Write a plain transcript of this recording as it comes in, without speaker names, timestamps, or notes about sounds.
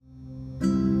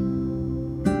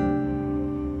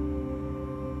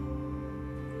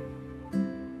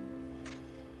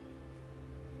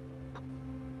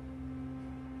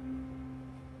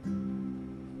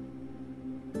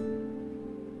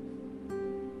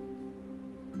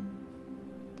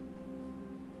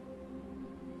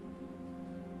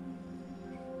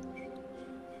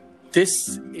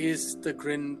This is the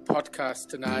Grin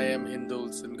Podcast, and I am Hindul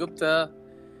Sengupta.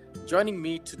 Joining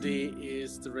me today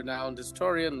is the renowned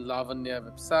historian Lavanya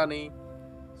Vipsani.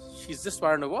 She's just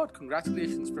won an award.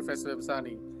 Congratulations, Professor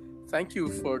Vipsani. Thank you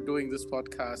for doing this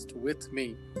podcast with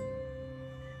me.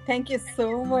 Thank you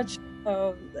so much,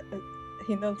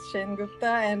 Hindal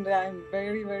Sengupta, and I'm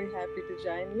very, very happy to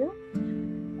join you.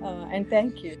 And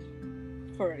thank you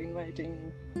for inviting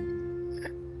me.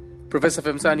 Professor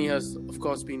Vipsani has, of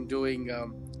course, been doing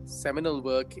seminal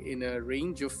work in a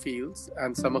range of fields,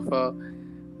 and some of her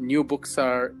new books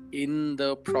are in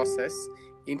the process,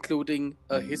 including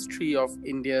a history of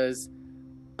India's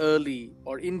early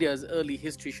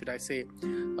history, should I say,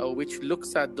 which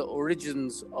looks at the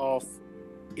origins of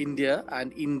India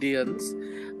and Indians,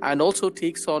 and also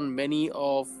takes on many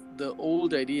of the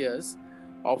old ideas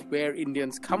of where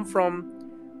Indians come from,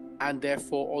 and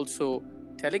therefore also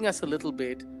telling us a little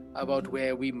bit about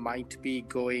where we might be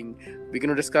going. We're going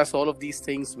to discuss all of these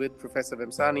things with Professor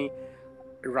Vipsani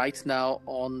right now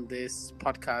on this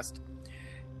podcast.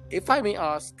 If I may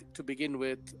ask to begin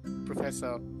with,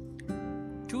 Professor,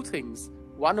 two things.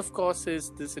 One, of course,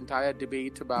 is this entire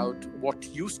debate about what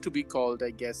used to be called, I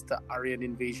guess, the Aryan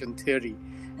invasion theory.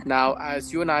 Now,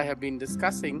 as you and I have been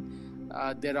discussing,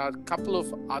 there are a couple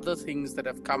of other things that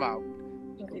have come out.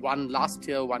 One last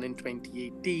year, one in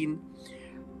 2018.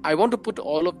 I want to put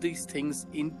all of these things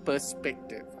in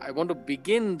perspective. I want to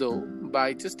begin, though,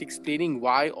 by just explaining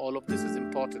why all of this is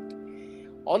important.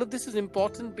 All of this is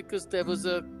important because there was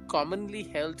a commonly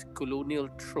held colonial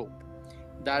trope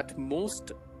that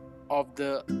most of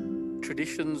the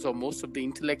traditions or most of the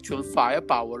intellectual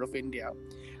firepower of India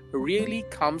really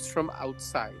comes from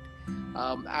outside.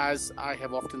 As I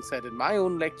have often said in my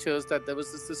own lectures, that there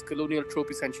was this colonial trope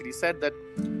essentially said that,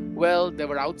 well, there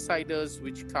were outsiders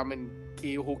who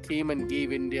came and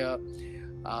gave India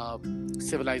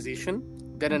civilization.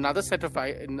 Then another set of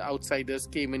outsiders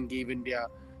came and gave India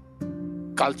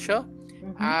culture.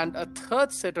 And a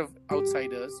third set of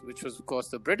outsiders, which was, of course,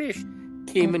 the British,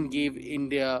 came and gave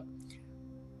India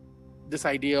this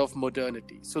idea of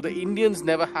modernity. So the Indians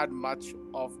never had much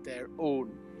of their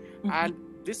own. And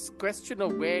this question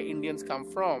of where Indians come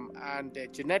from and their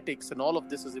genetics and all of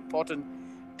this is important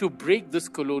to break this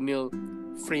colonial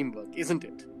framework, isn't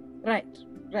it? Right,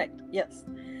 yes.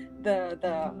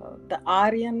 The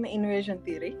Aryan invasion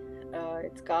theory,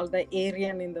 it's called the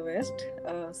Aryan in the West.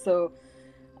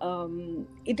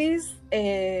 It is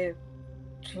a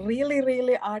really,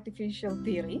 really artificial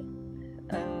theory.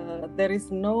 There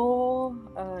is no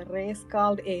race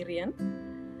called Aryan,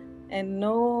 and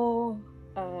no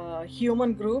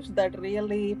human groups that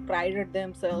really prided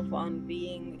themselves on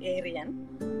being Aryan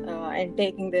and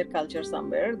taking their culture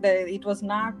somewhere. It was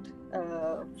not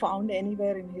found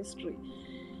anywhere in history.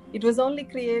 It was only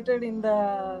created in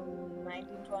the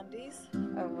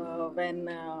 1920s when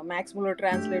Max Muller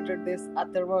translated this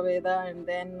Atharva Veda and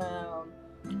then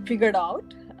figured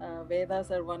out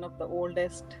Vedas are one of the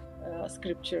oldest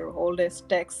oldest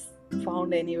texts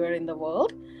found anywhere in the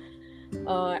world.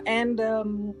 And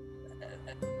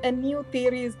a new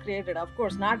theory is created. Of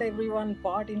course, not everyone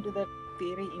bought into the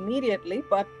theory immediately,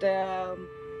 but the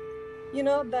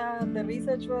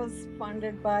research was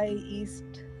funded by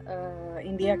East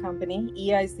India Company,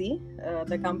 EIC,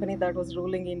 the company that was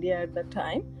ruling India at that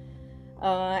time.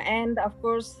 And of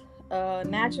course,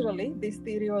 naturally, this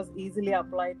theory was easily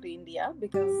applied to India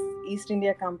because East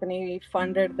India Company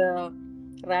funded the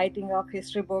writing of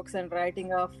history books and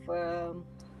writing of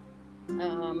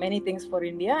many things for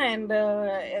India, and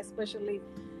especially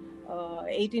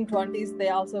 1820s, they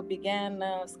also began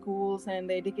schools and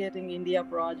educating India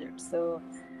projects. So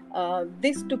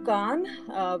this took on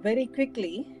very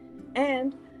quickly,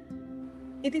 and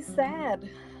it is sad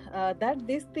that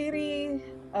this theory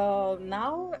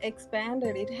now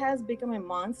expanded. It has become a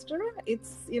monster.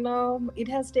 It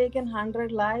has taken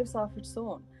 100 lives of its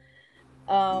own.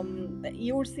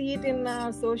 You would see it in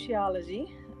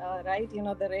sociology. Right,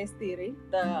 the race theory,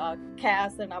 the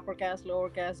caste and upper caste, lower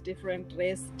caste, different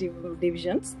race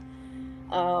divisions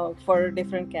for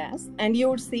different castes. And you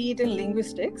would see it in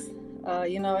linguistics,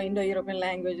 Indo-European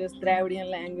languages,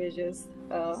 Dravidian languages,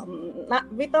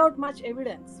 without much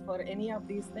evidence for any of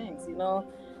these things.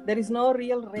 There is no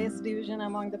real race division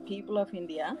among the people of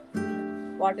India,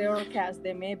 whatever caste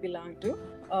they may belong to.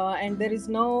 And there is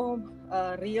no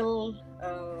real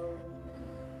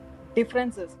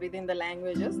differences within the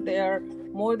languages. They are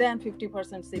more than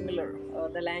 50% similar.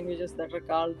 The languages that are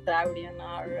called Dravidian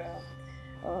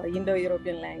or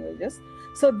Indo-European languages.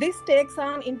 So this takes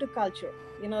on into culture.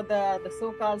 The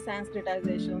so-called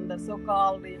Sanskritization, the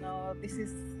so-called, this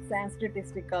is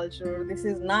Sanskritistic culture, this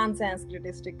is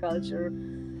non-Sanskritistic culture.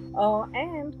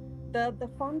 And the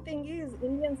fun thing is,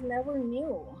 Indians never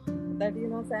knew that,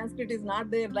 Sanskrit is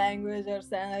not their language, or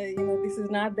this is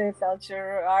not their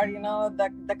culture, or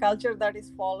the culture that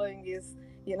is following is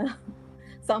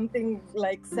something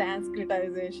like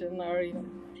Sanskritization, or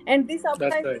and this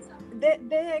applies. Right.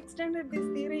 They extended this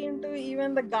theory into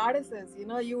even the goddesses.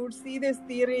 You would see this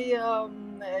theory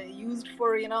used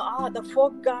for the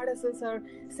folk goddesses are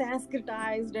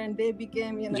Sanskritized and they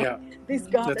became this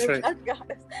goddess, that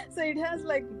goddess. So it has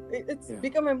it's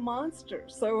become a monster.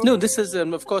 So no, this is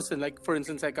of course, like for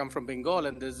instance, I come from Bengal,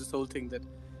 and there's this whole thing that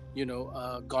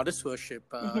goddess worship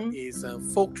is a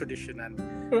folk tradition, and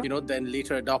then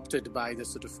later adopted by the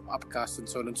sort of upper caste and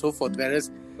so on and so forth.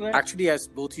 Whereas actually, as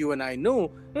both you and I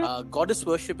know, goddess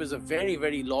worship is a very,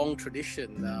 very long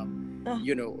tradition.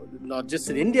 Not just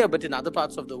in India but in other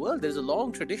parts of the world, there's a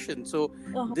long tradition. So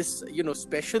this,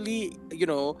 especially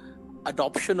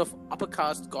adoption of upper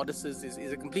caste goddesses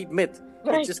is a complete myth.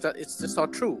 Right. It's just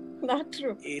not true. Not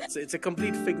true. It's a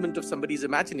complete figment of somebody's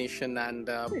imagination and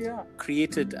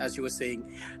created, as you were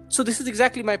saying. So this is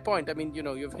exactly my point. I mean,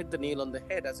 you've hit the nail on the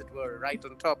head, as it were, right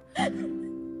on top.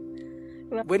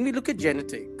 When we look at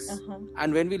genetics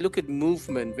and when we look at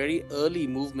movement, very early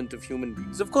movement of human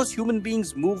beings, of course, human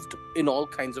beings moved in all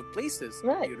kinds of places,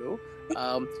 right.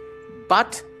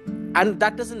 And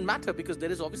that doesn't matter, because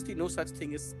there is obviously no such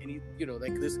thing as any,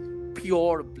 like this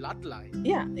pure bloodline.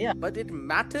 Yeah. But it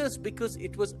matters because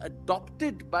it was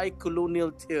adopted by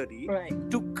colonial theory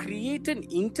to create an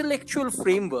intellectual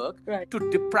framework to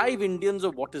deprive Indians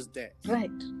of what is theirs. Right.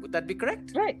 Would that be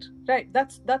correct? Right.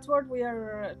 That's what we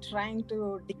are trying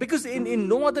to... Because in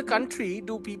no other country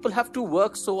do people have to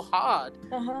work so hard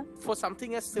for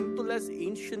something as simple as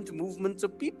ancient movements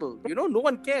of people. No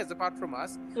one cares apart from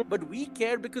us, but we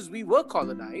care because we were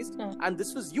colonized and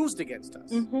this was used against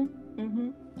us.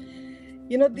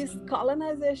 This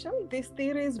colonization, these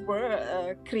theories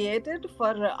were created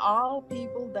for all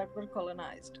people that were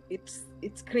colonized.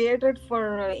 It's created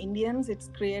for Indians, it's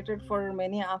created for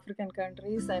many African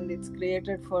countries, and it's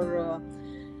created for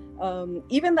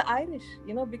even the Irish,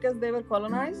 because they were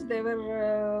colonized, they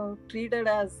were treated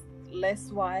as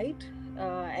less white,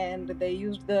 and they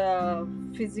used the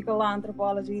physical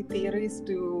anthropology theories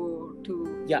to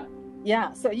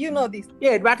so this.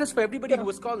 It matters for everybody who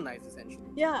was colonized, essentially.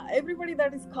 Yeah, everybody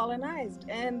that is colonized.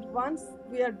 And once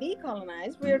we are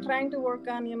decolonized, we are trying to work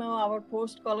on, our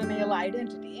post-colonial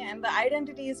identity. And the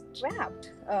identity is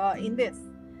trapped in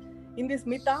this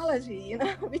mythology,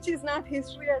 which is not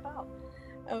history at all.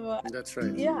 That's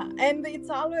right. Yeah, and it's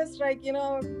always like,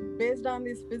 based on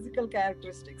these physical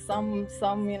characteristics. Some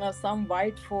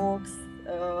white folks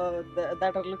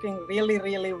that are looking really,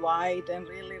 really white and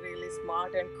really, really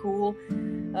smart and cool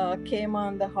came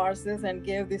on the horses and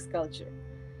gave this culture.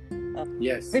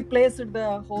 Replaced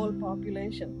the whole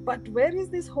population. But where is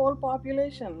this whole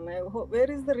population?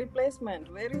 Where is the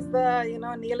replacement? Where is the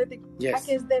Neolithic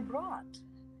package they brought?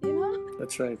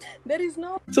 That's right. There is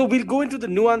no... So we'll go into the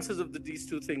nuances of these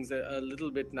two things a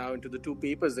little bit now, into the two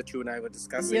papers that you and I were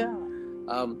discussing.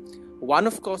 One,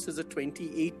 of course, is a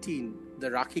 2018, the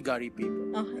Rakhigarhi paper,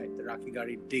 right? The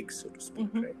Rakhigarhi dig, so to speak,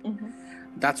 right?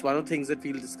 That's one of the things that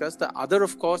we'll discuss. The other,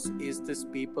 of course, is this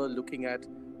paper looking at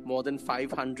more than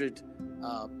 500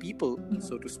 people,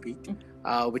 so to speak,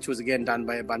 which was again done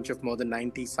by a bunch of more than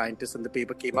 90 scientists, and the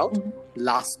paper came out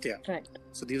last year. Right.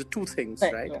 So these are two things,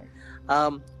 right?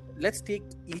 Let's take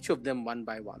each of them one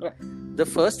by one. Right. The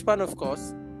first one, of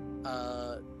course,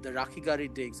 the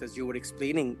Rakhigarhi digs, as you were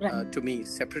explaining to me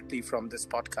separately from this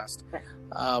podcast,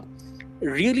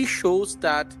 really shows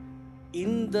that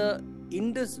in the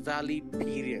Indus Valley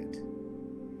period,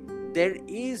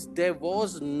 there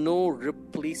was no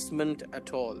replacement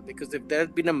at all, because if there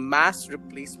had been a mass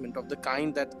replacement of the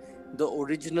kind that the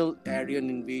original Aryan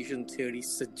invasion theory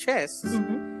suggests,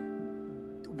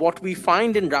 what we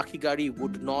find in Rakhigarhi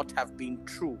would not have been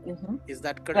true. Is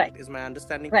that correct? Is my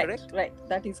understanding correct? Right,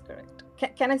 that is correct.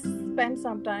 Can I spend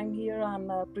some time here on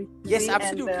Yes,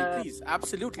 absolutely, please,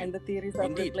 absolutely. And the theories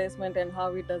of replacement and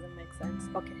how it doesn't make sense.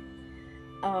 Okay.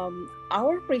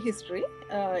 Our prehistory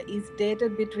is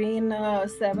dated between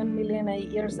 7 million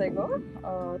years ago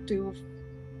to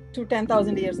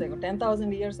 10,000 years ago.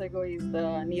 10,000 years ago is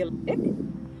the Neolithic.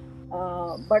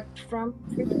 But from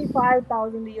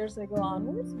 55,000 years ago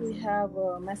onwards, we have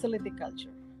Mesolithic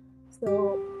culture.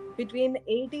 So between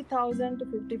 80,000 to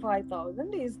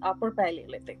 55,000 is Upper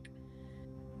Paleolithic.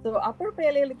 So Upper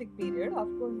Paleolithic period, of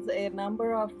course, a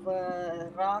number of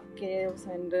rock caves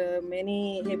and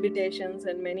many habitations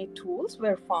and many tools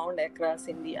were found across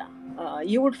India.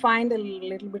 You would find a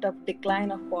little bit of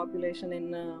decline of population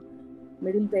in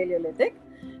Middle Paleolithic.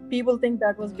 People think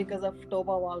that was because of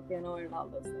Toba volcano and all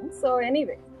those things. So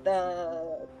anyway,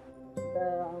 the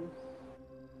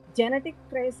genetic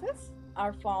traces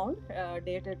are found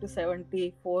dated to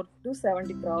 74 to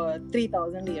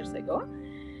 73,000 years ago.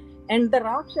 And the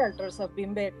rock shelters of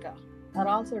Bhimbetka are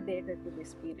also dated to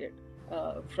this period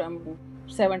from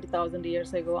 70,000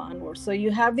 years ago onwards. So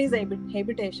you have these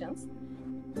habitations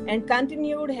and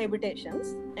continued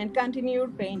habitations and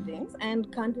continued paintings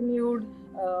and continued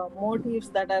motifs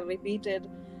that are repeated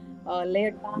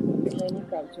later on in many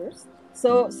cultures.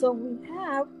 So we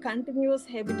have continuous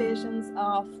habitations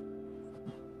of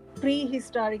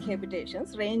prehistoric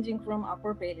habitations ranging from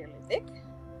Upper Paleolithic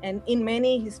and in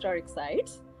many historic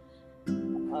sites.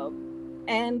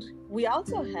 And we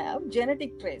also have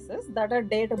genetic traces that are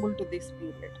datable to this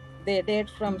period. They date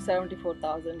from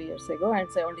 74,000 years ago and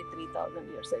 73,000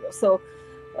 years ago.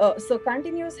 So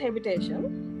continuous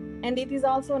habitation, and it is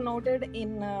also noted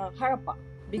in Harappa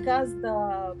because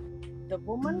the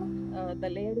woman, the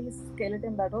lady's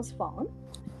skeleton that was found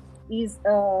is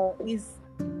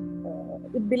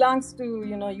it belongs to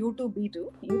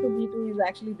U2B2. U2B2 is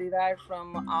actually derived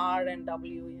from R and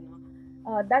W.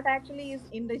 That actually is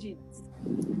indigenous.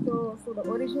 So the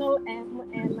original M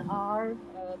and R,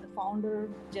 the founder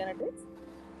genetics,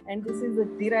 and this is a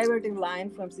derivative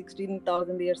line from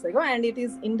 16,000 years ago, and it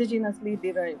is indigenously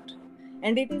derived,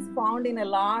 and it is found in a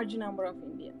large number of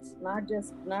Indians, not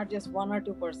just 1 or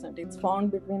 2%. It's found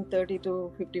between 30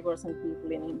 to 50%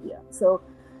 people in India. So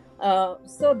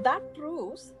that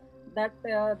proves that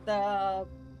the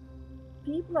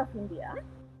people of India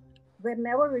were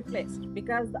never replaced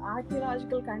because the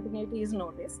archaeological continuity is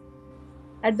noticed.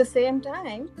 At the same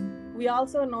time, we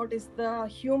also notice the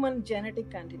human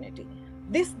genetic continuity.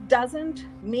 This doesn't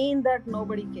mean that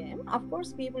nobody came. Of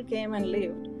course, people came and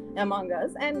lived among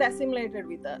us and assimilated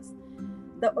with us.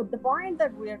 The point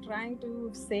that we are trying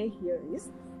to say here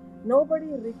is nobody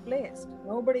replaced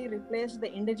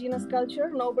the indigenous culture,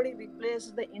 nobody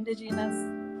replaced the indigenous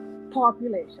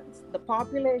populations. The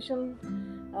population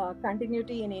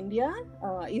continuity in India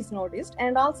is noticed,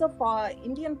 and also for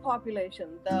Indian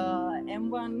population, the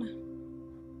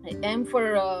M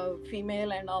for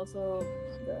female, and also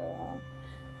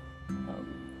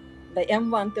the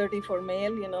M130 for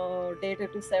male,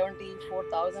 dated to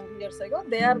 74,000 years ago.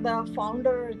 They are the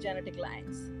founder genetic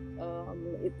lines.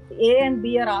 A and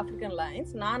B are African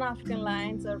lines. Non-African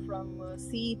lines are from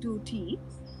C to T,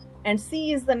 and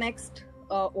C is the next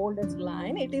oldest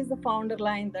line. It is the founder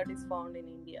line that is found in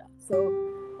India.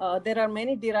 So there are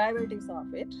many derivatives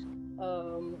of it.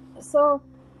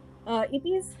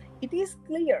 It is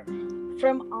clear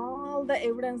from all the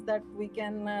evidence that we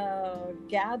can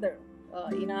gather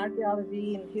in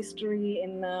archaeology, in history,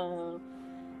 in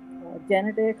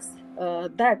genetics,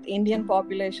 that Indian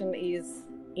population is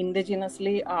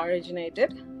indigenously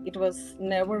originated. It was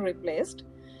never replaced,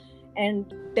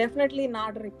 and definitely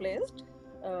not replaced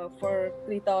for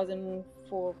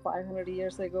 3,500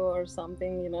 years ago or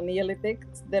something, Neolithic.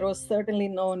 There was certainly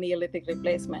no Neolithic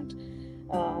replacement.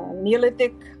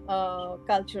 Neolithic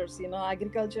cultures,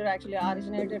 agriculture actually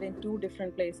originated in 2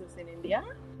 different places in India,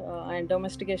 and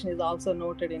domestication is also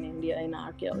noted in India in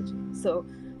archaeology. So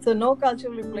no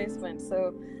cultural replacement.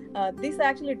 So this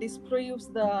actually disproves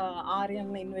the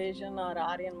Aryan invasion or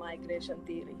Aryan migration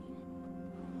theory.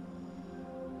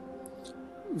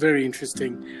 Very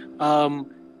interesting.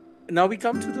 Now we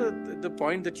come to the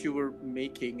point that you were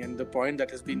making, and the point that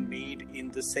has been made in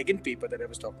the second paper that I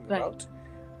was talking about,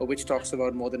 which talks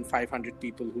about more than 500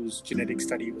 people whose genetic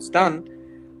study was done.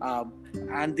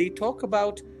 And they talk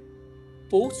about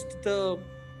post the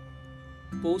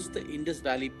Indus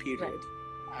Valley period.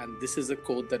 And this is a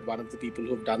quote that one of the people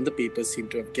who have done the paper seem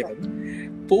to have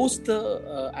given. Post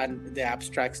and the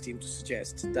abstracts seem to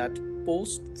suggest that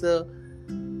post the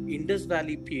Indus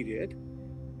Valley period,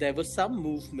 there was some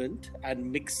movement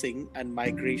and mixing and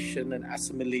migration and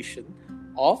assimilation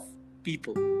of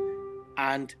people.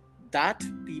 And that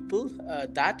people,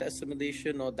 that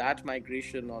assimilation or that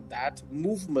migration or that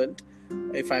movement,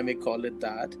 if I may call it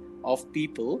that, of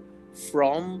people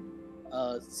from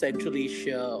Central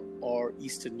Asia or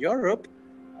Eastern Europe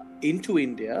into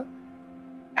India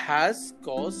has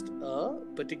caused a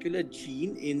particular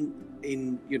gene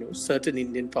in certain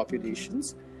Indian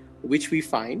populations, which we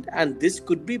find, and this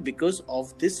could be because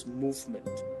of this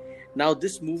movement. Now,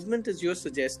 this movement, as you're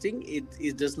suggesting,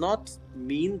 it does not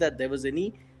mean that there was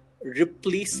any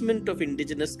replacement of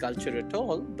indigenous culture at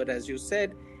all, but as you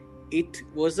said, it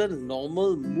was a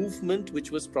normal movement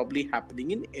which was probably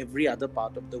happening in every other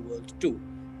part of the world too.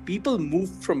 People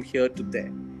moved from here to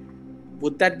there.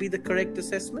 Would that be the correct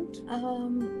assessment?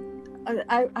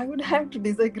 I would have to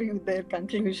disagree with their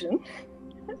conclusion.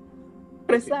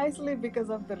 Precisely because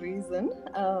of the reason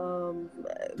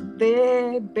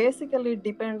they basically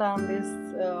depend on this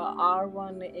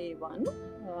R1A1,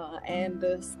 and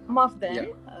some of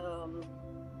them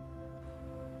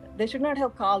they should not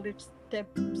have called it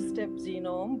step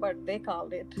genome, but they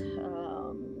called it.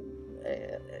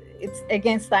 It's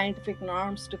against scientific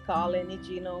norms to call any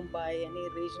genome by any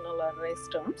regional or race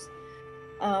terms.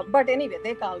 But anyway,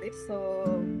 they called it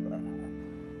so.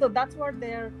 So that's what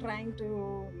they're trying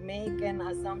to make an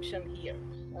assumption here.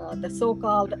 The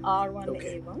so-called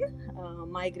R1A1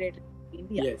 migrated to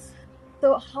India. Yes.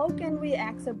 So how can we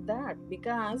accept that?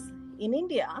 Because in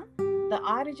India, the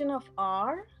origin of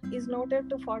R is noted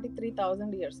to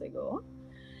 43,000 years ago.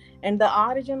 And the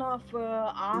origin of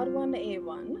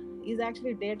R1A1 is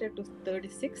actually dated to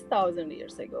 36,000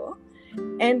 years ago.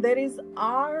 And there is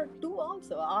R2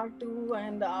 also, R2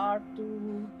 and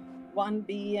R2.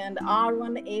 1B and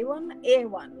R1A1,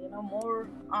 A1, more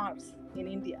R's in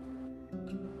India.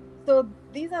 So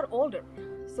these are older.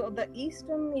 So the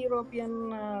Eastern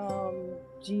European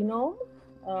genome,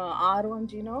 R1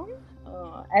 genome,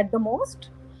 at the most,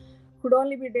 could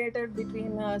only be dated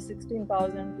between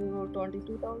 16,000 to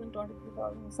 22,000,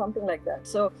 23,000, something like that.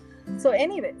 So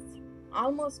anyways,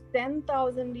 almost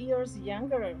 10,000 years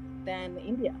younger than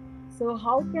India. So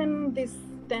how can this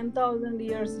 10,000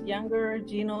 years younger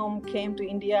genome came to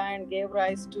India and gave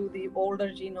rise to the older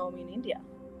genome in India?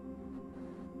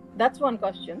 That's one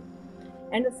question.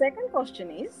 And the second question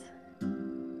is,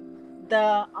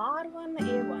 the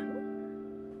R1A1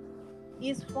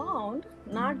 is found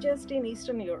not just in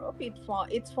Eastern Europe,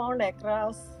 it's found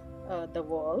across the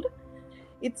world.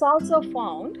 It's also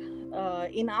found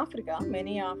in Africa,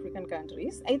 many African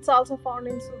countries. It's also found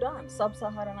in Sudan,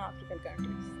 sub-Saharan African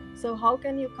countries. So how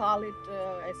can you call it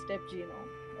a step genome?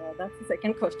 That's the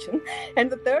second question. And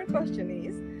the third question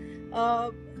is,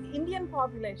 Indian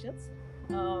populations,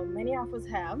 many of us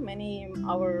have,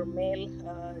 our male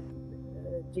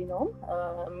genome,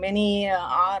 many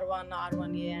R1,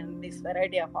 R1A, and this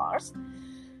variety of Rs,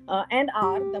 and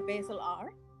R, the basal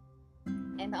R,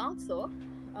 and also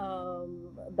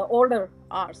the older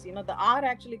Rs. The R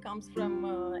actually comes from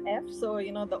F, so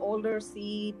the older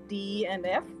C, D, and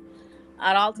F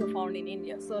are also found in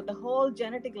India. So the whole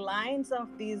genetic lines of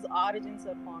these origins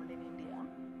are found in India.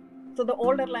 So the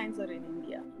older lines are in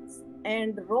India.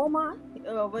 And Roma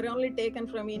were only taken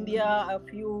from India a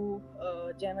few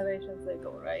generations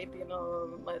ago, right?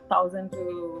 1,000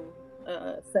 to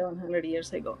 700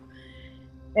 years ago.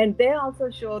 And they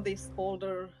also show this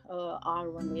older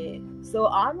R1A. So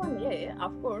R1A,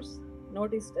 of course,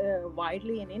 noticed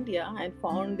widely in India and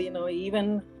found,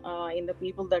 even in the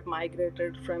people that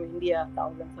migrated from India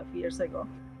thousands of years ago.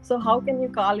 So how can you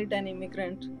call it an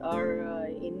immigrant or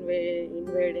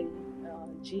invading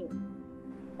gene?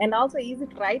 And also, is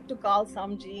it right to call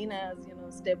some gene as,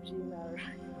 step gene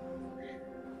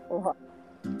or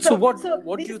So what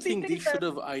do you think these should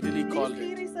have ideally called it? These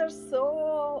theories are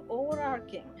so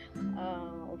overarching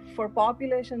for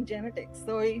population genetics.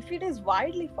 So if it is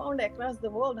widely found across the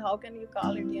world, how can you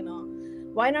call it,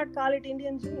 why not call it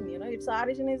Indian gene? Its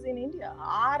origin is in India.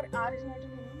 R originated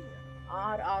in India.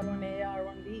 R1A,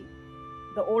 R1B.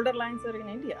 The older lines are in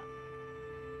India.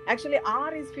 Actually,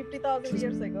 R is 50,000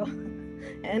 years ago.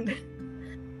 And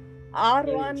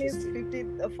R1 is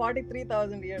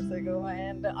 43,000 years ago,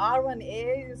 and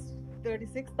R1A is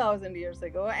 36,000 years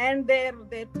ago, and their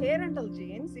parental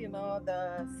genes,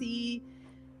 the C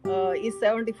is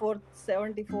 74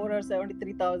 or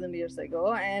 73,000 years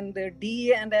ago, and the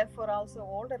D and F are also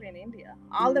older in India.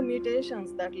 All the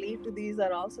mutations that lead to these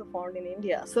are also found in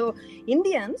India. So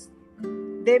Indians,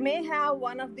 they may have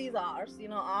one of these R's,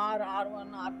 R,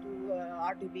 R1, R2,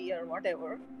 R2B or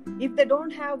whatever. If they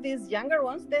don't have these younger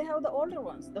ones, they have the older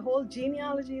ones. The whole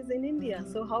genealogy is in India.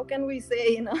 So how can we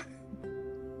say,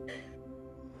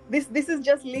 this is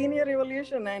just linear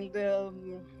evolution and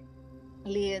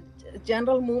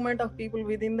general movement of people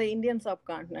within the Indian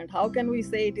subcontinent. How can we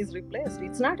say it is replaced?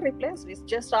 It's not replaced. It's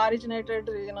just originated,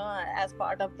 as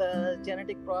part of the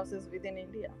genetic process within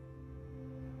India.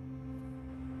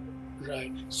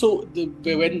 Right. So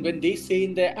when they say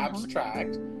in their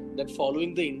abstract that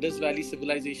following the Indus Valley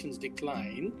civilization's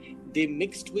decline, they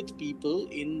mixed with people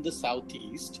in the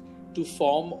southeast to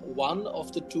form one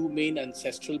of the two main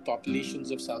ancestral populations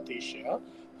of South Asia,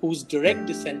 whose direct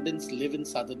descendants live in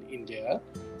southern India.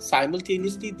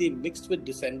 Simultaneously, they mixed with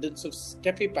descendants of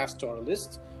steppe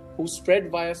pastoralists who spread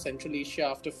via Central Asia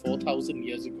after 4,000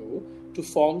 years ago to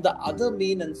form the other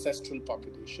main ancestral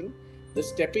population. The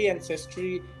steppe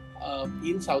ancestry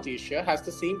in South Asia has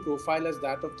the same profile as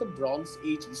that of the Bronze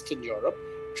Age Eastern Europe,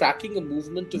 tracking a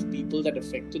movement of people that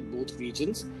affected both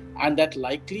regions and that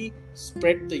likely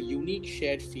spread the unique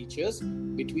shared features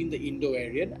between the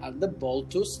Indo-Aryan and the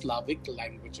Balto-Slavic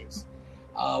languages.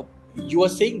 You are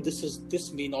saying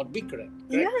this may not be correct?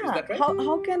 Yeah. Is that right?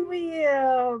 How can we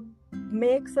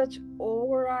make such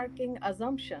overarching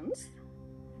assumptions?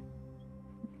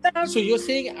 So you're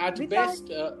saying at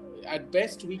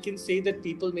best we can say that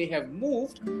people may have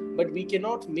moved, but we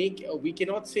cannot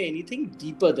say anything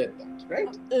deeper than that,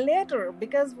 right? Later,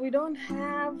 because we don't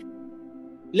have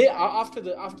after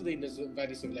the Indus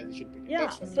Valley civilization began. Yeah.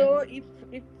 That's right. So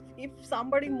if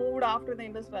somebody moved after the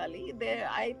Indus Valley,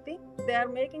 I think they are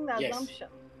making the assumption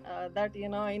that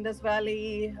Indus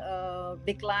Valley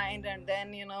declined, and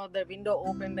then the window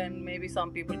opened and maybe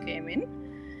some people came in.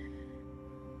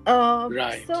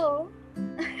 Right. So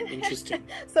interesting.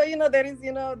 So there is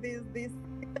these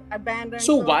abandoned.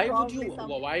 So why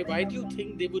do you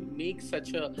think they would make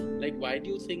such a why do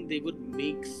you think they would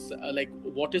make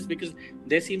what is, because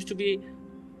there seems to be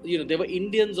there were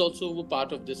Indians also who were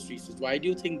part of this research. Why do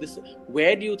you think this?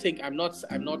 Where do you think? I'm not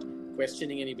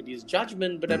questioning anybody's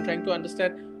judgment, but I'm trying to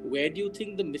understand where do you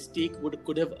think the mistake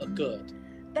could have occurred?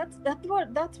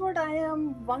 That's what I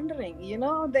am wondering.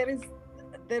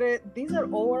 These are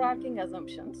overarching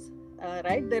assumptions,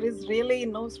 right? There is really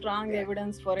no strong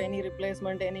evidence for any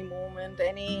replacement, any movement,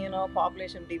 any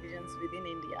population divisions within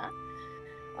India.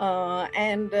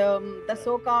 And the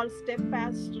so-called steppe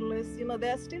pastoralists, they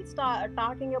are still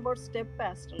talking about steppe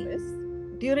pastoralists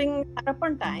during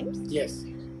Harappan times. Yes.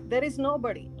 There is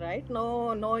nobody, right?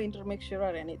 No intermixture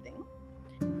or anything.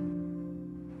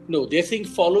 No, they're saying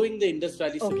following the Indus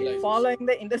Valley civilization. Following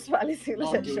the Indus Valley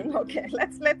civilization. Okay,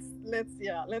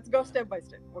 let's go step by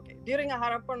step. Okay, during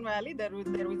Harappan Valley, there was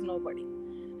nobody.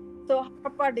 So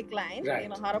Harappa declined. Right.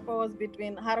 Harappa was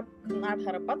between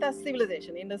the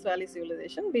civilization, Indus Valley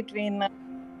civilization, between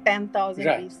 10,000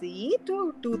 BCE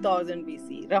to 2000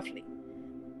 BCE, roughly.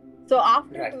 So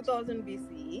after 2000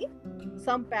 BCE,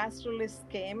 some pastoralists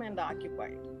came and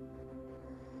occupied.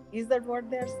 Is that what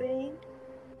they're saying?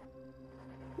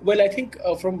 Well, I think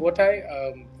from what I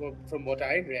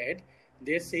read,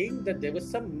 they're saying that there was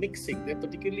some mixing. They're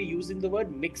particularly using the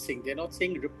word mixing. They're not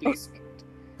saying replacement.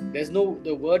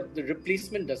 The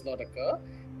replacement does not occur.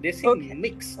 They're saying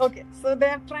mixed. Okay, so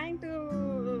they're trying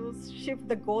to shift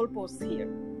the goalposts here.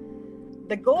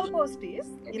 The goalpost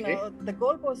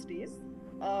is,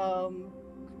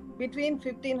 between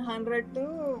 1500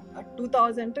 to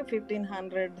 2000 to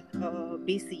 1500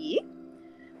 BCE.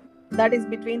 That is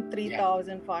between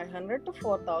 3,500 to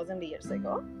 4,000 years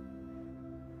ago.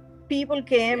 People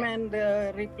came and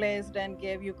replaced and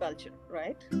gave you culture,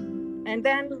 right? And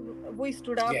then we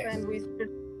stood up and we stood.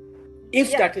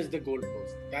 If that is the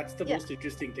goalpost, that's the most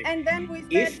interesting thing. And then we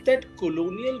said, if that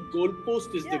colonial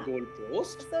goalpost is the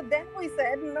goalpost, so then we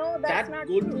said, no, that's not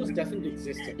true. That goalpost doesn't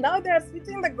exist anymore. Now they are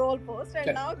switching the goalpost,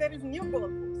 and now there is new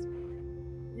goalpost.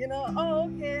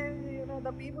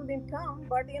 The people didn't come,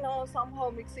 but somehow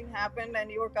mixing happened,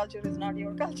 and your culture is not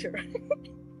your culture.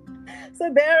 So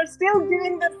they are still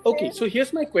giving the. Okay, so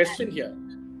here's my question here.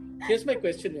 Please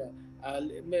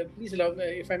allow me,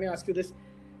 if I may ask you this.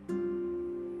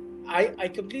 I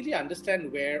completely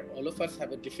understand where all of us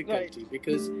have a difficulty,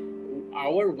 because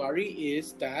our worry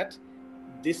is that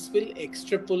this will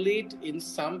extrapolate in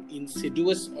some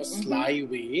insidious or sly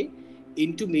way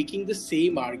into making the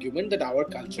same argument that our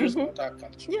culture is not our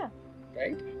culture. Yeah.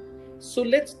 Right? So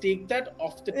let's take that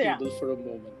off the table for a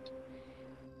moment.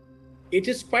 It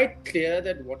is quite clear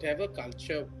that whatever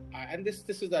culture, and this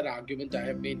is that argument I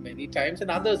have made many times, and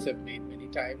others have made many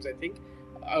times, I think,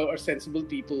 our sensible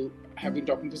people have been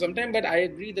talking for some time, but I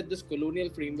agree that this colonial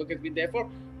framework has been there for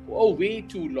way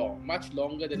too long, much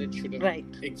longer than it should have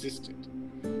existed.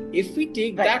 If we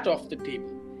take that off the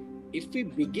table, if we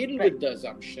begin with the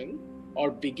assumption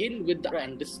or begin with the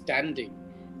understanding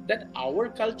that our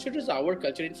culture is our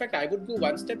culture. In fact, I would go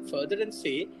one step further and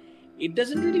say it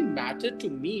doesn't really matter to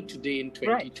me today in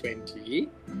 2020.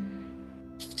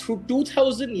 Through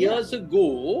 2000 years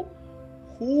ago,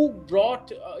 who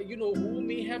brought, who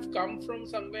may have come from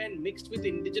somewhere and mixed with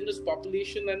indigenous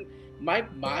population, and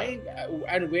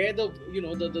and where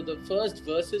the first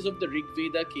verses of the Rig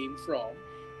Veda came from.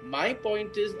 My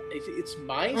point is, it's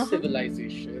my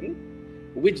civilization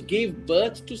which gave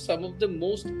birth to some of the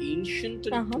most ancient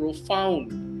and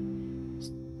profound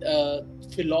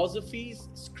philosophies,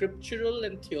 scriptural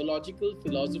and theological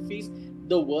philosophies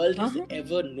the world has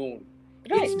ever known.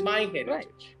 Right. It's my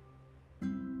heritage.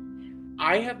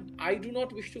 I do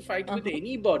not wish to fight with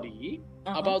anybody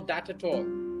about that at all,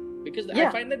 because I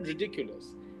find that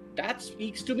ridiculous. That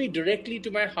speaks to me directly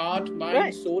to my heart,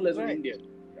 mind, soul as an Indian,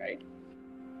 right?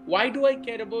 Why do I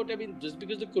care about, just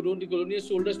because the colonials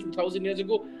sold us 2000 years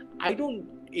ago,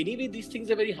 anyway, these things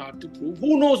are very hard to prove.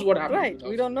 Who knows what happened? Right.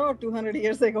 We don't know 200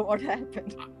 years ago what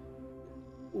happened.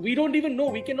 We don't even know.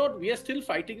 We are still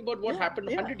fighting about what happened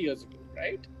 100 years ago,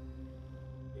 right?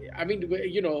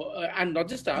 And not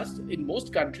just us, in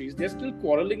most countries, they're still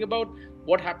quarreling about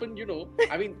what happened,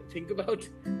 think about,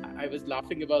 I was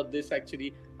laughing about this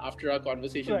actually after our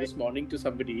conversation this morning to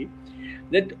somebody,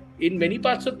 that in many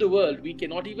parts of the world, we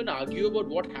cannot even argue about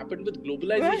what happened with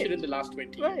globalization in the last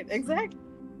 20 years. Right, exactly.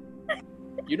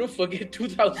 Forget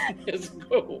 2000 years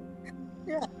ago.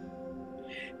 Yeah.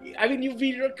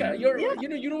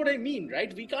 You know what I mean,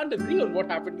 right? We can't agree on what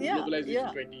happened with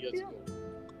globalization 20 years ago.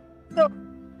 So,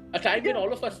 a time when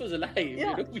all of us was alive,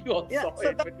 we all saw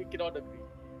it, but we cannot agree.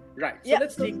 Right. So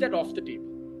let's take that off the table.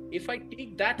 If I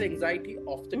take that anxiety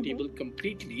off the table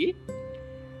completely,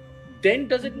 then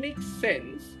does it make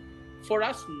sense for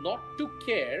us not to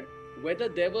care whether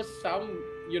there was some,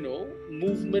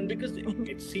 movement? Because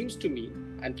it seems to me,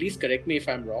 and please correct me if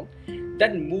I'm wrong,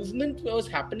 that movement was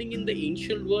happening in the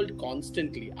ancient world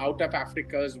constantly. Out of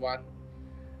Africa is one.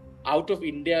 Out of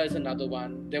India is another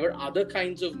one. There were other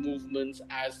kinds of movements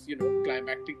as,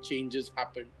 climactic changes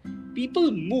happened.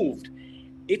 People moved.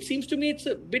 It seems to me it's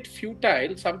a bit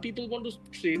futile. Some people want to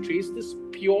trace this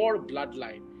pure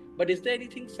bloodline. But is there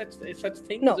anything such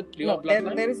thing as a pure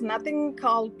bloodline? There is nothing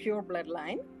called pure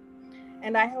bloodline.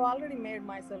 And I have already made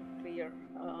myself clear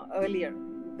earlier.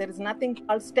 There is nothing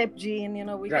called step gene.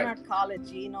 We cannot call a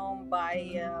genome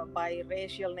by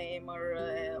racial name or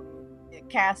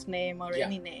caste name or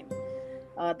any name.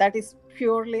 That is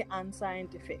purely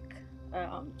unscientific.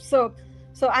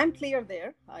 So I'm clear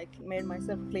there. I made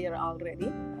myself clear already.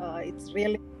 It's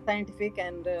really scientific,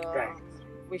 and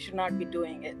we should not be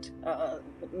doing it.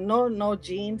 No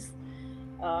genes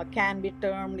can be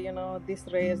termed, this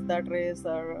race, that race,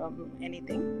 or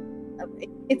anything.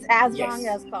 It's as long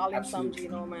as calling some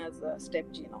genome as a step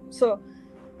genome. So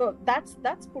that's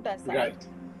put aside. Right.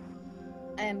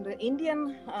 And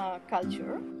Indian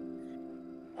culture,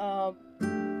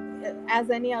 as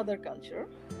any other culture,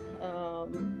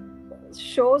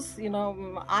 shows,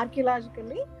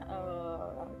 archaeologically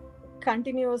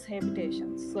continuous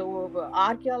habitations. So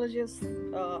archaeologists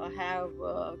have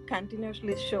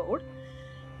continuously showed,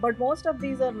 but most of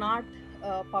these are not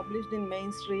published in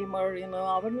mainstream or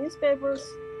our newspapers.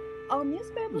 Our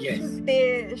newspapers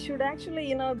should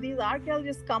actually, these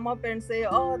archaeologists come up and say,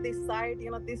 this site,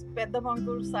 this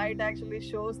Peddamankuru site actually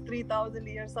shows 3,000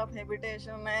 years of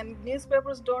habitation, and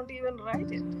newspapers don't even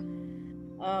write it.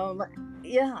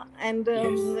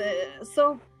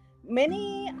 So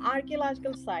many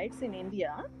archaeological sites in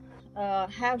India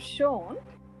have shown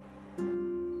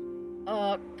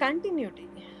continuity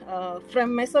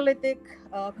from Mesolithic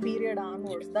period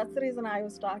onwards. That's the reason I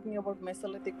was talking about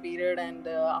Mesolithic period and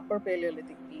Upper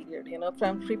Paleolithic period,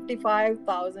 from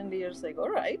 55,000 years ago,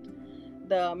 right?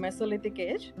 The Mesolithic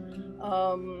age.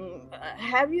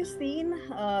 Have you seen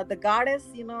the goddess,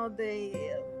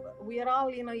 we are all,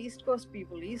 East Coast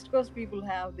people. East Coast people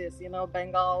have this,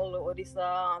 Bengal, Odisha,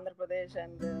 Andhra Pradesh,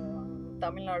 and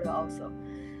Tamil Nadu also.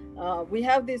 We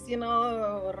have this,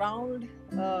 round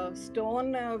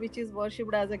stone which is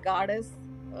worshipped as a goddess,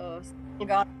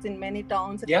 goddess in many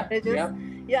towns and villages.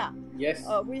 Yes.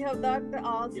 We have that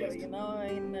also,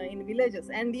 in villages.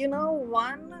 And,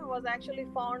 one was actually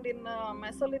found in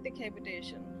Mesolithic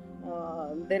habitation.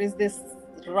 There is this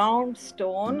round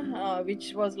stone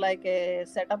which was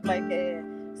set up like a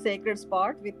sacred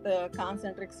spot with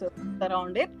concentric circles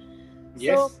around it.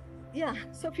 Yes.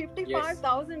 So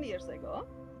 55,000 years ago,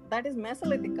 that is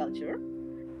Mesolithic culture,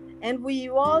 and we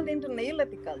evolved into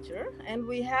Neolithic culture, and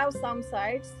we have some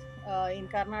sites in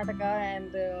Karnataka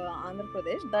and Andhra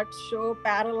Pradesh that show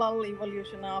parallel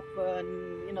evolution of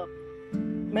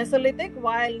Mesolithic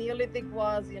while Neolithic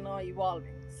was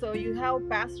evolving. So you have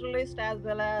pastoralist as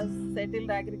well as settled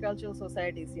agricultural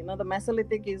societies. The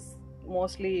Mesolithic is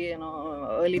mostly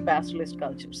early pastoralist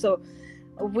culture. So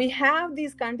we have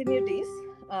these continuities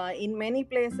in many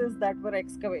places that were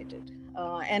excavated.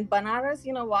 And Banaras,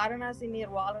 Varanasi, near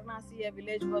Varanasi, a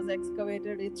village was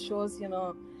excavated. It shows,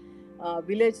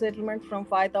 village settlement from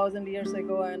 5,000 years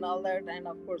ago and all that. And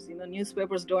of course,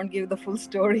 newspapers don't give the full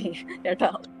story at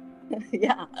all.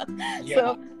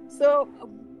 So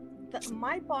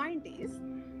my point is,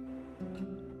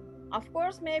 Of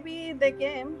course, maybe they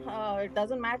came. It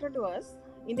doesn't matter to us.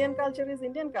 Indian culture is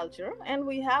Indian culture, and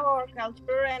we have our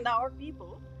culture and our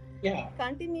people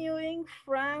continuing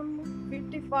from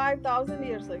 55,000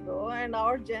 years ago, and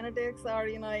our genetics are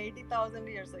 80,000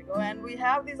 years ago, and we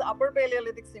have these upper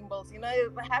Paleolithic symbols.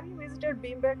 Have you visited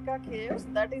Bhimbetka caves?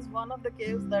 That is one of the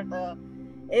caves that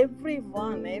every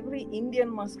Indian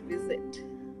must visit.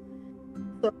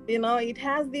 So it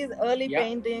has these early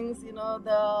paintings,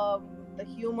 the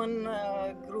human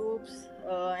groups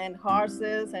and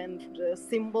horses and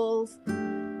symbols,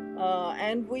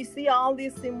 and we see all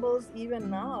these symbols even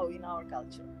now in our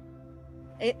culture,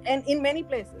 and in many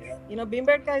places.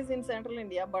 Bhimbetka is in central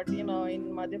India, but in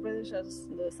Madhya Pradesh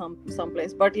some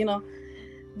place, but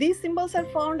these symbols are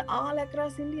found all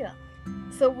across India.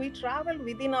 So we traveled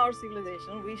within our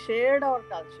civilization, we shared our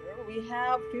culture. We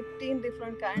have 15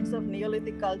 different kinds of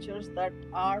Neolithic cultures that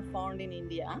are found in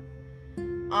India.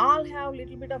 All have a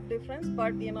little bit of difference,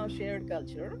 but shared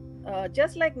culture.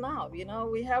 Just like now,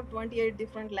 we have 28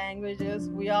 different languages.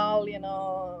 We all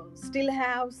still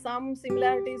have some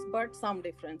similarities but some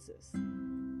differences.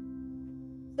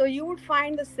 So you would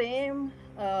find the same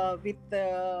with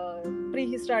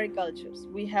prehistoric cultures.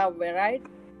 We have variety.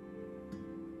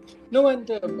 No, and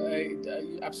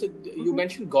absolutely. You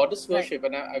mentioned goddess worship,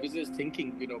 and I was just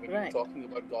thinking, when we were talking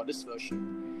about goddess worship,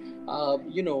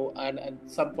 and at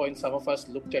some point, some of us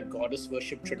looked at goddess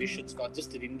worship traditions, not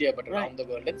just in India, but around the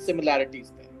world, and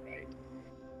similarities there, right?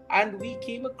 And we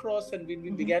came across, and when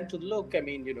we began to look,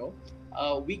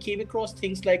 we came across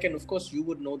things like, and of course, you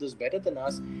would know this better than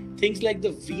us, things like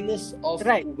the Venus of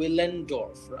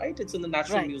Willendorf, right? It's in the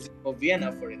National Museum of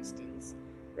Vienna, for instance,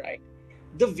 right?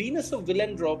 The Venus of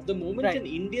Willendorf, the moment an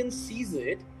Indian sees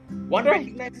it, one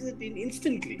recognizes it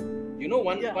instantly.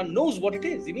 One knows what it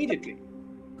is immediately.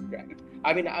 Right?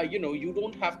 I mean, you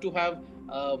don't have to have,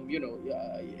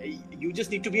 you just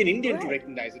need to be an Indian to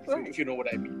recognize it, if you know what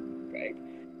I mean, right?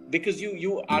 Because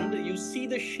you see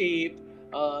the shape,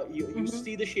 you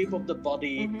see the shape of the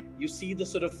body, you see the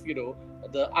sort of,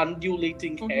 the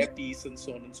undulating hairpiece and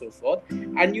so on and so forth.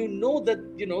 And that,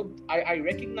 I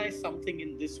recognize something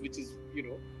in this which is,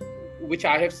 which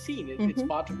I have seen. It's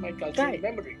part of my cultural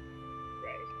memory,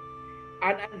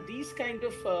 right? And these kind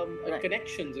of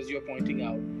connections, as you're pointing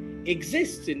out,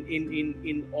 exist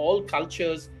in all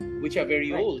cultures which are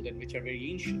very old and which are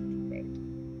very ancient,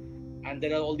 right? And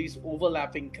there are all these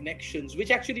overlapping connections,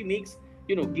 which actually makes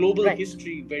global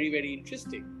history very, very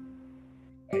interesting,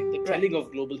 right? The telling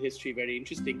of global history very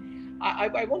interesting.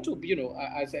 I want to,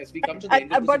 as we come to the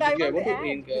end of this interview, I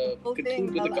want to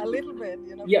conclude with a couple. A little bit,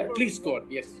 please go on.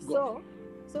 Yes, go on.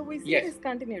 So we see this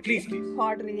continuity,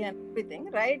 pottery and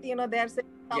everything, right? There are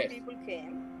some people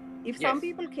came. If some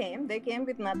people came, they came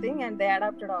with nothing and they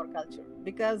adapted our culture,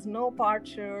 because no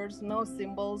potsherds, no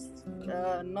symbols,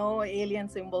 no alien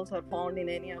symbols are found in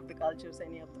any of the cultures,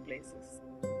 any of the places.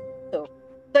 So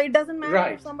it doesn't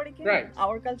matter if somebody came.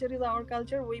 Our culture is our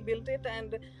culture. We built it,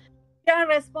 and we are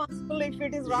responsible if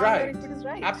it is wrong or if it is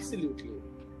right. Absolutely.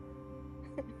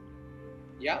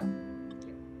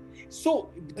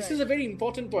 So this is a very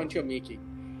important point you're making.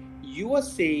 You are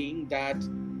saying that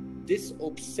this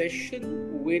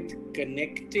obsession with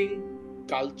connecting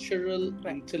cultural,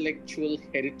 intellectual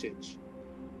heritage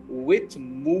with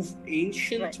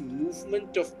ancient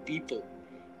movement of people,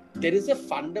 there is a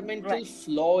fundamental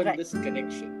flaw in this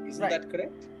connection. Isn't that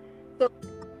correct? So,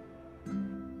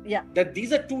 that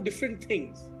these are two different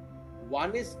things.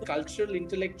 One is cultural,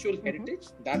 intellectual heritage.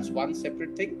 That's one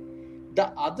separate thing. The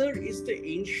other is the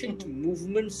ancient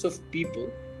movements of people,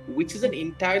 which is an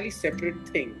entirely separate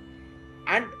thing.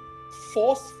 And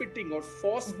force-fitting or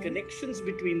forced connections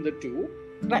between the two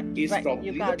is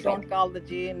probably the problem. Don't call the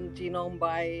genome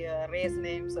by race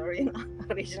names or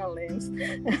regional names.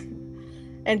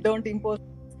 And don't impose.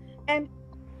 And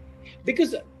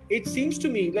because it seems to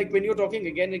me like when you're talking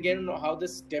again and again how the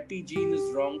steppe gene is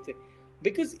wrong thing,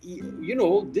 because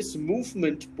this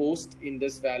movement post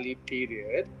Indus Valley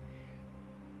period,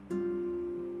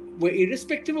 where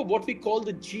irrespective of what we call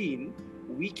the gene,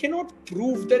 we cannot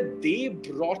prove that they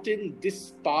brought in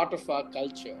this part of our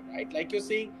culture, right? Like you're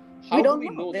saying, how do we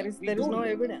know that? There is no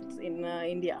evidence in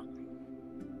India.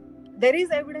 There is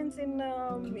evidence in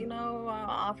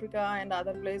Africa and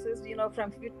other places.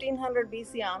 From 1500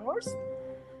 BC onwards,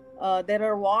 there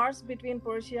are wars between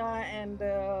Persia and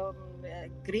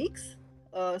Greeks.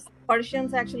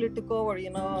 Persians actually took over,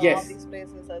 all these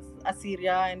places as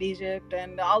Assyria and Egypt,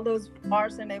 and all those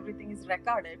wars and everything is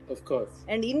recorded. Of course.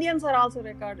 And Indians are also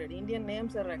recorded. Indian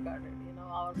names are recorded.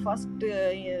 Our first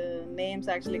names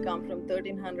actually come from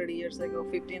 1300 years ago,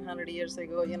 1500 years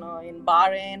ago, in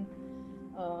Bahrain.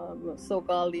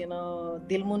 so-called,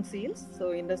 Dilmun seals,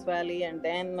 so Indus Valley, and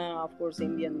then of course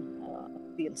Indian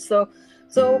seals.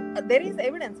 So there is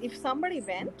evidence. If somebody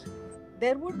went,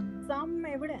 there would be some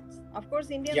evidence. Of course,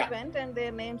 Indians went, and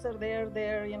their names are there.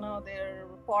 Their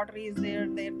pottery is there.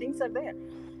 Their things are there.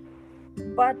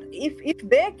 But if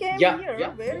they came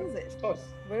here, where is it? Of course.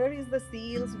 Where is the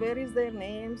seals? Where is their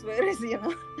names? Where is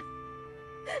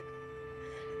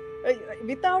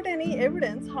without any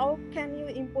evidence, how can you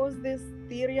impose this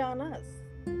theory on us?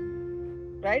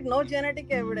 Right? No genetic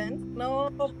evidence,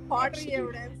 no pottery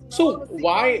evidence. So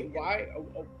why?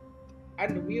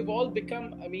 And we have all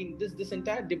become, I mean, this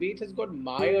entire debate has got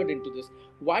mired into this.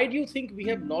 Why do you think we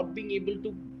have not been able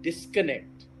to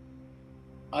disconnect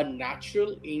a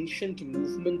natural ancient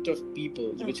movement of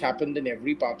peoples, which happened in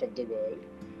every part of the world,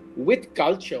 with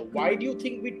culture? Why do you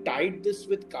think we tied this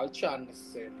with culture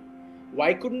unnecessarily?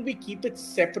 Why couldn't we keep it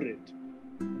separate?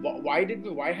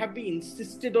 Why have we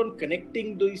insisted on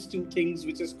connecting these two things,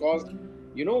 which has caused,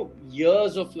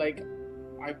 years of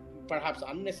perhaps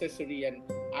unnecessary and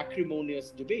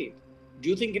acrimonious debate? Do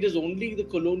you think it is only the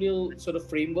colonial sort of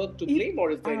framework to blame,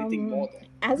 or is there anything more there?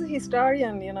 As a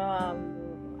historian,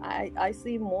 I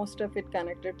see most of it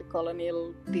connected to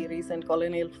colonial theories and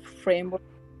colonial framework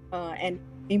and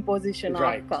imposition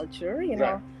of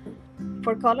culture.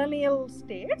 For colonial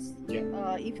states,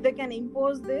 if they can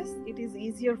impose this, it is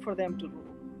easier for them to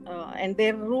rule. And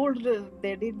they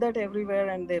did that everywhere,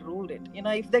 and they ruled it.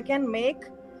 If they can make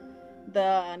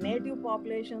the native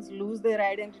populations lose their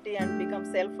identity and become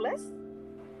selfless,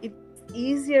 it's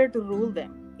easier to rule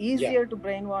them, easier to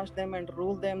brainwash them and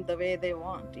rule them the way they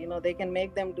want. They can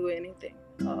make them do anything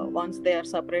once they are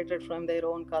separated from their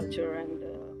own culture and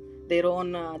their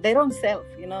own self.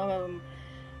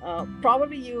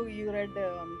 Probably you read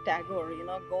Tagore,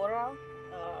 Gora.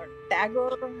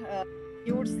 Tagore,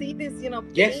 you would see this,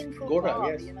 painful Gora,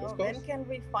 thought, yes, when can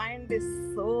we find this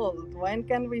soul? When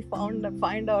can we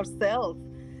find ourselves?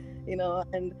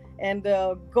 And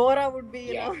Gora would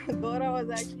be, Gora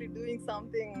was actually doing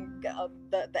something,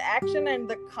 the action and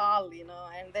the call,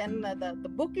 and then the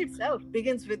book itself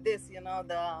begins with this,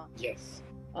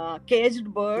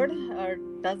 caged bird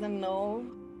doesn't know.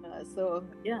 So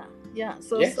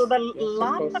the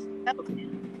last.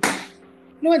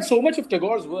 No, and so much of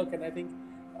Tagore's work, and I think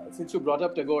since you brought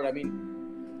up Tagore, I mean,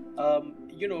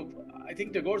 I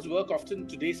think Tagore's work often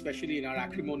today, especially in our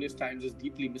acrimonious times, is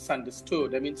deeply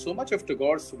misunderstood. I mean, so much of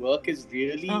Tagore's work is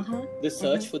really the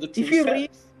search for the true self.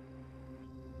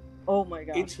 Oh my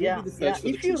God! It's really the search for the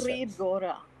if you true read self.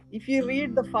 Gora, if you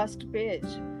read the first page,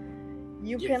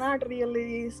 you cannot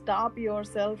really stop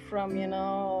yourself from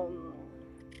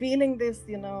feeling this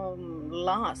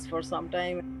loss for some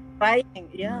time, crying.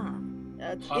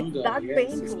 Hunger, it's that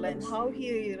painful, and how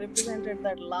he represented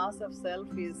that loss of self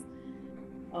is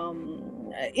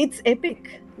it's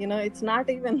epic. It's not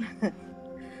even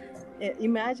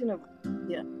imaginable.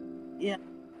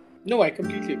 No, I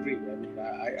completely agree. I mean,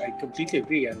 I completely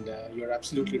agree, and you're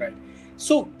absolutely right.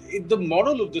 So the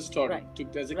moral of the story,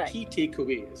 as a key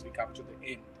takeaway as we come to the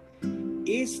end,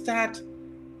 is that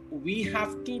we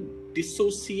have to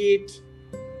dissociate.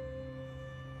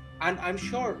 And I'm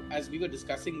sure, as we were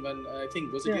discussing when I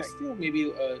think was it yesterday or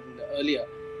maybe earlier,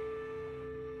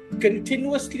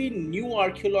 continuously new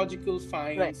archaeological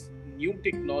finds, new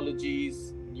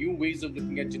technologies, new ways of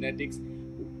looking at genetics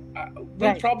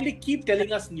will probably keep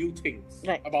telling us new things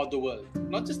about the world,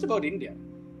 not just about India,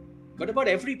 but about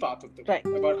every part of the world,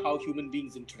 about how human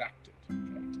beings interacted.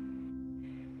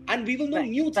 And we will know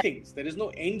new things. There is no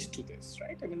end to this,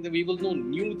 right? I mean, we will know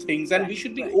new things, and we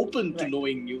should be open to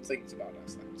knowing new things about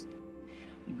ourselves.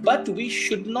 But we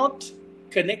should not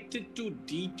connect it too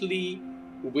deeply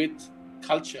with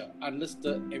culture unless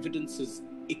the evidence is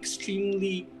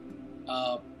extremely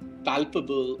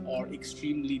palpable or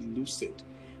extremely lucid.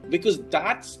 Because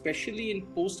that, especially in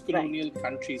post-colonial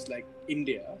countries like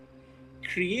India,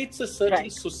 creates a certain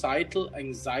societal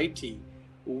anxiety,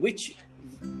 which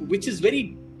is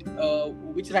very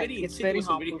very it's very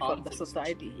harmful, very harmful for the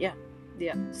society.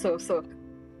 So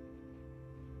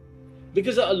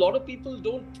because a lot of people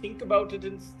don't think about it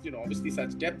in obviously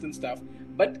such depth and stuff,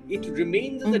 but it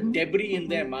remains as a debris in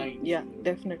their mind.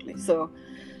 Definitely. So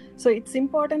it's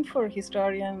important for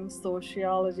historians,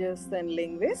 sociologists, and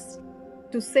linguists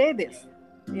to say this,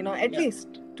 at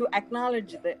least to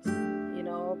acknowledge this.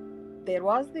 There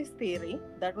was this theory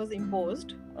that was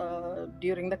imposed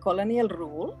during the colonial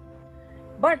rule,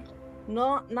 but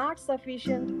not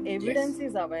sufficient evidence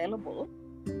is available.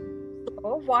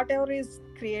 So whatever is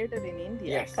created in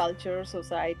India, culture,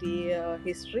 society,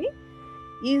 history,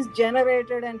 is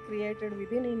generated and created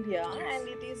within India, and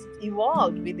it is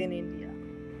evolved within India.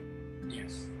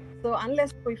 Yes. So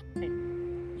unless we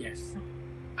find. Yes.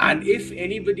 And if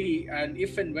anybody, and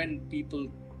if and when people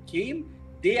came,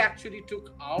 they actually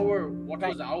took what Right.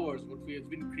 was ours, what has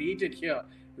been created here,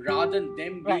 rather than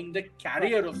them Right. being the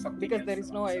carrier Right. of something Because else there is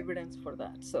from no outside. evidence for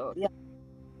that. So yeah.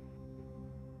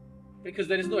 Because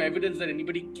there is no evidence that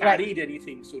anybody carried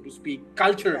anything, so to speak,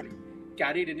 culturally,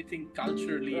 carried anything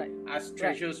culturally as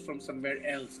treasures from somewhere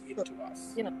else into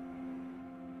us. You know,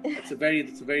 It's a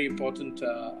very important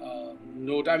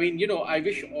note. I mean, I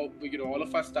wish all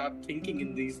of us start thinking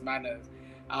in these manners.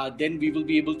 Then we will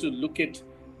be able to look at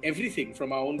everything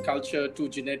from our own culture to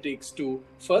genetics to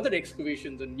further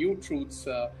excavations and new truths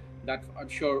that I'm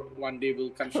sure one day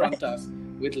will confront us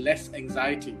with less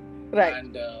anxiety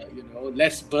and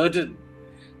less burden,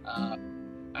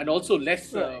 and also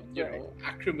less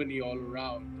acrimony all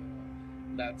around.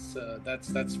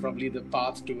 That's probably the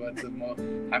path towards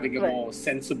having a more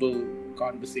sensible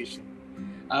conversation.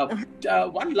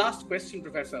 One last question,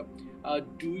 Professor.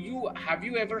 Have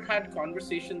you ever had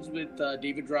conversations with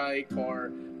David Reich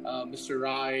or Mr.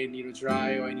 Rai, Neeraj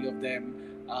Rai, or any of them?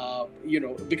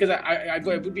 Because I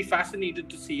would be fascinated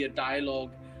to see a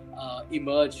dialogue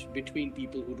emerge between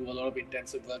people who do a lot of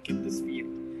intensive work in this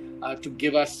field to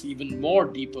give us even more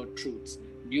deeper truths.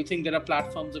 Do you think there are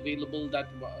platforms available that...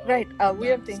 we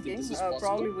are thinking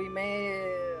probably we may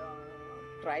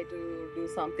try to do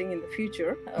something in the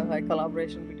future, a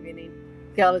collaboration between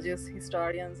archaeologists,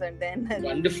 historians, and then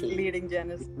leading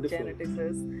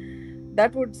geneticists.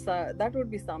 That would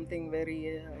be something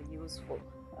very useful.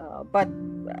 But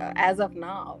as of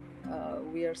now,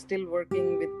 we are still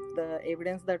working with the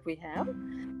evidence that we have.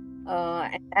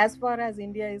 And as far as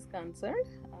India is concerned,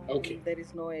 there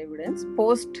is no evidence.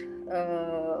 Post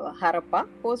Harappa,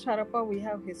 we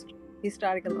have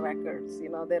historical records.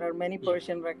 There are many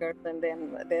Persian records, and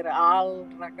then all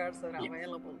records are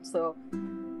available. So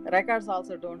records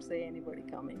also don't say anybody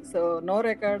coming. So no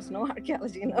records, no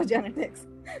archaeology, no genetics.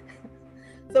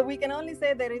 So we can only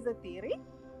say there is a theory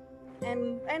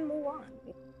and move on.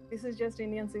 This is just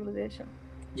Indian civilization.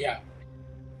 Yeah.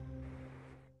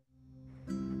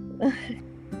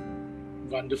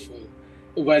 Wonderful.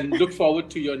 Well, look forward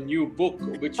to your new book,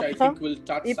 which I think will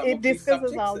touch some of these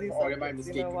subjects. All these or am I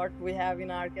mistaken? What we have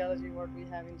in archaeology, what we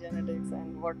have in genetics,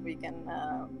 and what we can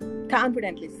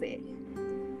confidently say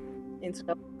instead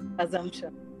of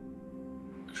assumption.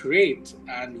 Great.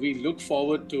 And we look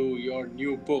forward to your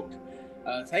new book.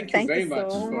 Thank you very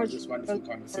much for this wonderful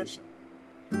conversation.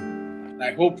 And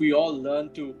I hope we all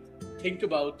learn to think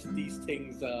about these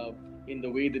things in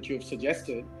the way that you have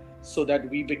suggested, so that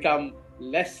we become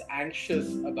less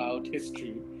anxious about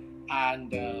history,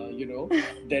 and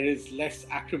there is less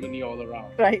acrimony all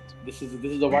around. Right. This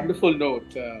is a wonderful note.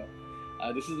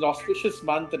 This is an auspicious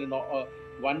month and a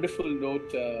wonderful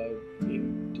note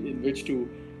in which to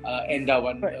end our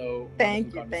wonderful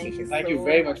conversation. Thank you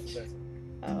very much, Professor.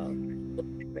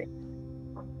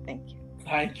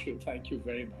 Thank you. Thank you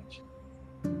very much.